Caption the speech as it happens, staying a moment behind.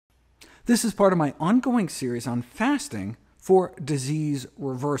This is part of my ongoing series on fasting for disease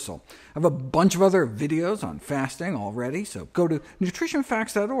reversal. I have a bunch of other videos on fasting already, so go to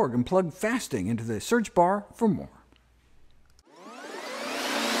NutritionFacts.org and plug fasting into the search bar for more.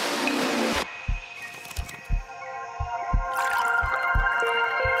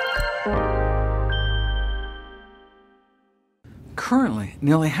 Currently,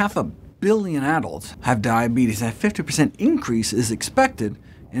 nearly 500 million adults have diabetes, and a 50% increase is expected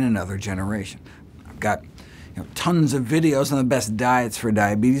in another generation. I've got tons of videos on the best diets for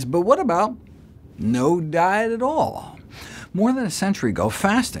diabetes, but what about no diet at all? More than a century ago,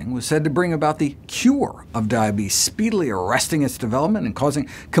 fasting was said to bring about the cure of diabetes, speedily arresting its development and causing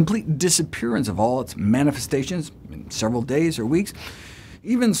complete disappearance of all its manifestations in several days or weeks.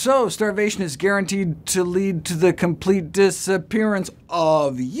 Even so, starvation is guaranteed to lead to the complete disappearance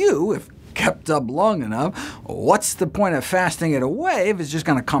of you if kept up long enough. What's the point of fasting it away if it's just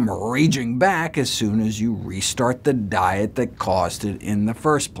going to come raging back as soon as you restart the diet that caused it in the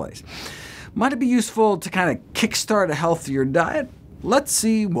first place? Might it be useful to kind of kickstart a healthier diet? Let's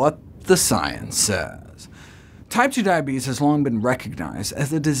see what the science says. Type 2 diabetes has long been recognized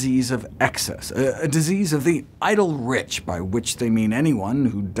as a disease of excess, a disease of the idle rich, by which they mean anyone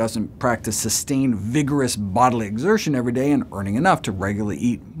who doesn't practice sustained, vigorous bodily exertion every day and earning enough to regularly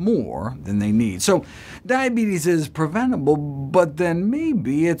eat more than they need. So diabetes is preventable, but then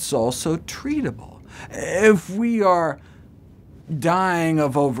maybe it's also treatable. If we are dying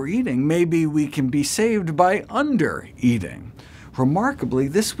of overeating, maybe we can be saved by undereating. Remarkably,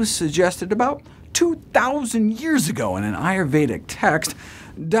 this was suggested about 2,000 years ago in an Ayurvedic text.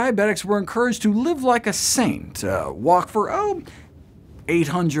 Diabetics were encouraged to live like a saint, walk for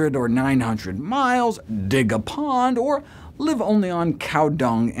 800 or 900 miles, dig a pond, or live only on cow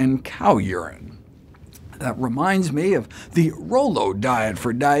dung and cow urine. That reminds me of the Rollo diet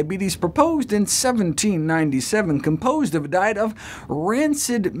for diabetes, proposed in 1797, composed of a diet of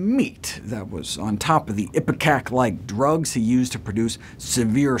rancid meat that was on top of the ipecac-like drugs he used to produce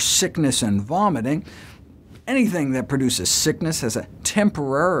severe sickness and vomiting. Anything that produces sickness has a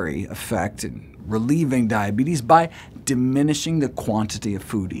temporary effect in relieving diabetes by diminishing the quantity of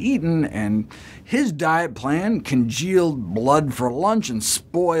food eaten, and his diet plan, congealed blood for lunch and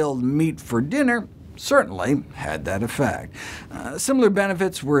spoiled meat for dinner, certainly had that effect. Similar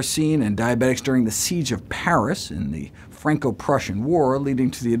benefits were seen in diabetics during the Siege of Paris in the Franco-Prussian War, leading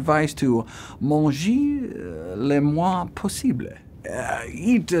to the advice to manger le moins possible,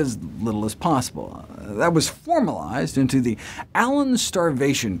 eat as little as possible. That was formalized into the Allen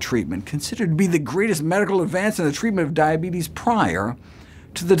starvation treatment, considered to be the greatest medical advance in the treatment of diabetes prior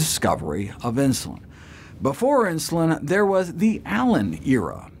to the discovery of insulin. Before insulin, there was the Allen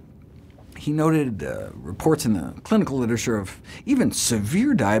era. He noted reports in the clinical literature of even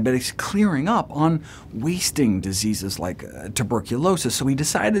severe diabetics clearing up on wasting diseases like tuberculosis, so he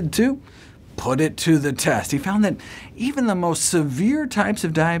decided to put it to the test. He found that even the most severe types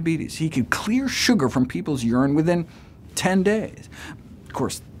of diabetes, he could clear sugar from people's urine within 10 days. Of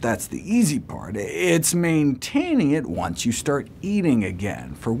course, that's the easy part. It's maintaining it once you start eating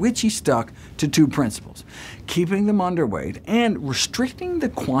again, for which he stuck to two principles: keeping them underweight and restricting the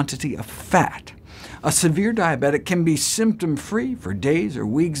quantity of fat. A severe diabetic can be symptom-free for days or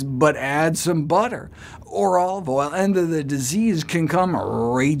weeks, but add some butter or olive oil, and the disease can come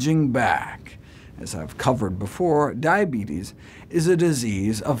raging back. As I've covered before, diabetes is a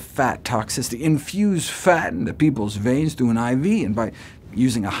disease of fat toxicity. Infuse fat into people's veins through an IV, and by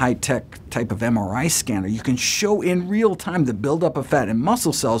using a high-tech type of MRI scanner, you can show in real time the buildup of fat in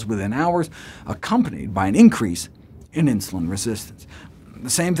muscle cells within hours, accompanied by an increase in insulin resistance. The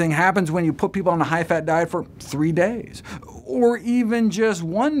same thing happens when you put people on a high-fat diet for 3 days, or even just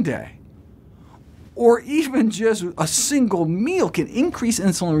 1 day. Or even just a single meal can increase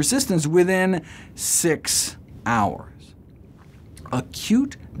insulin resistance within 6 hours.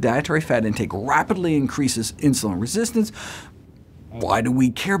 Acute dietary fat intake rapidly increases insulin resistance. Why do we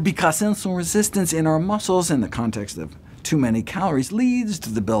care? Because insulin resistance in our muscles, in the context of too many calories, leads to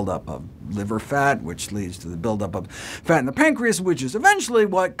the buildup of liver fat, which leads to the buildup of fat in the pancreas, which is eventually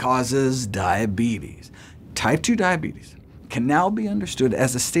what causes diabetes. Type 2 diabetes can now be understood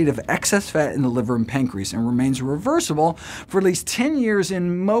as a state of excess fat in the liver and pancreas, and remains reversible for at least 10 years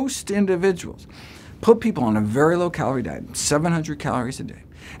in most individuals. Put people on a very low-calorie diet, 700 calories a day,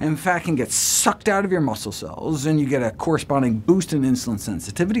 and fat can get sucked out of your muscle cells, and you get a corresponding boost in insulin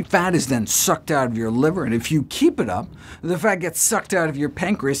sensitivity. Fat is then sucked out of your liver, and if you keep it up, the fat gets sucked out of your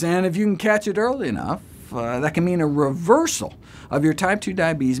pancreas, and if you can catch it early enough, that can mean a reversal of your type 2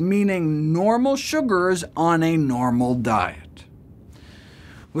 diabetes, meaning normal sugars on a normal diet.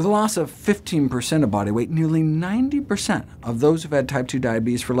 With a loss of 15% of body weight, nearly 90% of those who've had type 2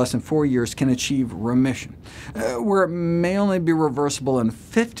 diabetes for less than 4 years can achieve remission, where it may only be reversible in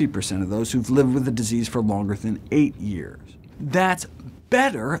 50% of those who've lived with the disease for longer than 8 years. That's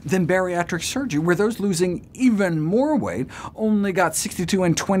better than bariatric surgery, where those losing even more weight only got 62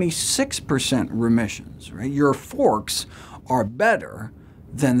 and 26% remissions. Right? Your forks are better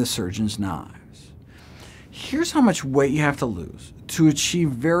than the surgeon's knives. Here's how much weight you have to lose to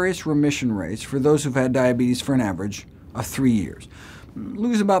achieve various remission rates for those who've had diabetes for an average of 3 years.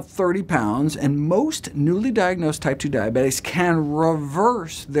 Lose about 30 pounds, and most newly diagnosed type 2 diabetics can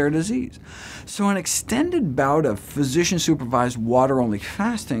reverse their disease. So an extended bout of physician-supervised water-only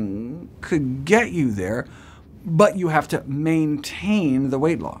fasting could get you there, but you have to maintain the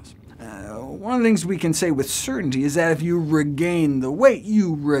weight loss. One of the things we can say with certainty is that if you regain the weight,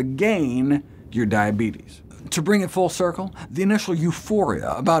 you regain your diabetes. To bring it full circle, the initial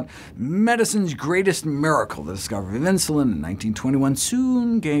euphoria about medicine's greatest miracle, the discovery of insulin in 1921,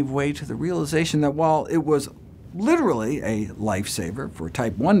 soon gave way to the realization that while it was literally a lifesaver for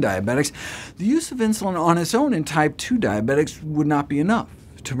type 1 diabetics, the use of insulin on its own in type 2 diabetics would not be enough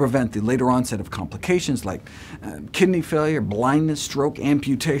to prevent the later onset of complications like kidney failure, blindness, stroke,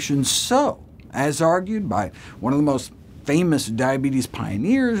 amputation. So, as argued by one of the most famous diabetes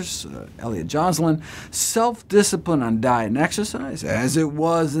pioneers, Elliot Joslin, self-discipline on diet and exercise, as it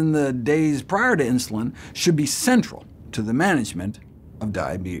was in the days prior to insulin, should be central to the management of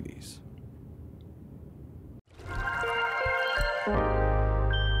diabetes.